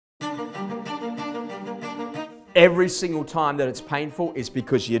Every single time that it's painful is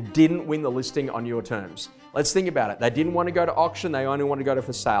because you didn't win the listing on your terms. Let's think about it. They didn't want to go to auction, they only wanted to go to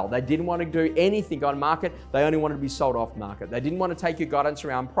for sale. They didn't want to do anything on market, they only wanted to be sold off market. They didn't want to take your guidance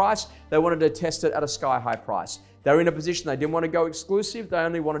around price, they wanted to test it at a sky high price. They were in a position they didn't want to go exclusive, they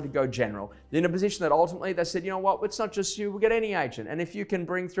only wanted to go general. They're in a position that ultimately they said, you know what, it's not just you, we'll get any agent. And if you can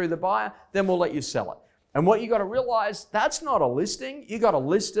bring through the buyer, then we'll let you sell it. And what you got to realize, that's not a listing. You got to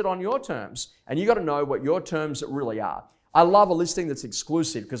list it on your terms, and you got to know what your terms really are. I love a listing that's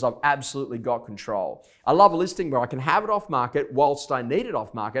exclusive because I've absolutely got control. I love a listing where I can have it off market whilst I need it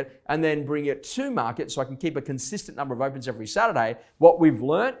off market and then bring it to market so I can keep a consistent number of opens every Saturday. What we've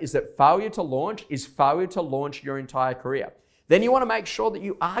learned is that failure to launch is failure to launch your entire career. Then you want to make sure that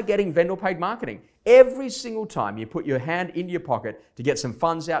you are getting vendor paid marketing. Every single time you put your hand into your pocket to get some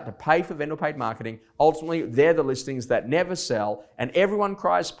funds out to pay for vendor paid marketing, ultimately they're the listings that never sell, and everyone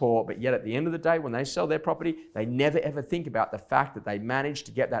cries poor, but yet at the end of the day when they sell their property, they never ever think about the fact that they managed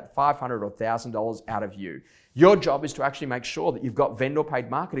to get that $500 or $1,000 out of you. Your job is to actually make sure that you've got vendor paid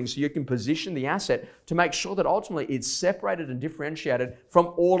marketing so you can position the asset to make sure that ultimately it's separated and differentiated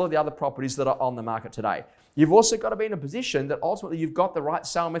from all of the other properties that are on the market today. You've also got to be in a position that ultimately you've got the right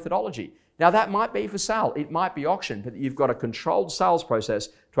sale methodology. Now that might be for sale, it might be auction, but you've got a controlled sales process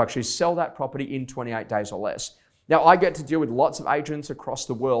to actually sell that property in 28 days or less. Now I get to deal with lots of agents across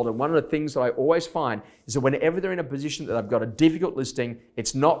the world, and one of the things that I always find is that whenever they're in a position that they've got a difficult listing,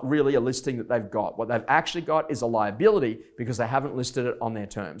 it's not really a listing that they've got. What they've actually got is a liability because they haven't listed it on their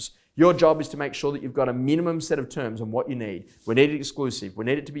terms. Your job is to make sure that you've got a minimum set of terms on what you need. We need it exclusive. We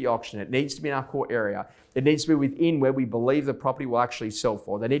need it to be auction. It needs to be in our core area. It needs to be within where we believe the property will actually sell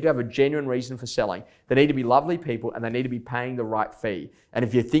for. They need to have a genuine reason for selling. They need to be lovely people, and they need to be paying the right fee. And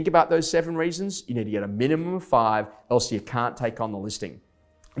if you think about those 7 reasons, you need to get a minimum of 5, else you can't take on the listing.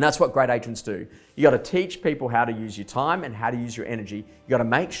 And that's what great agents do. You got to teach people how to use your time and how to use your energy. You got to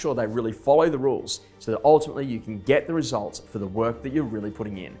make sure they really follow the rules so that ultimately you can get the results for the work that you're really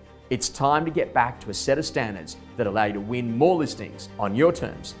putting in. It's time to get back to a set of standards that allow you to win more listings on your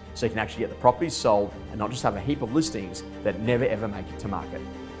terms so you can actually get the properties sold and not just have a heap of listings that never ever make it to market.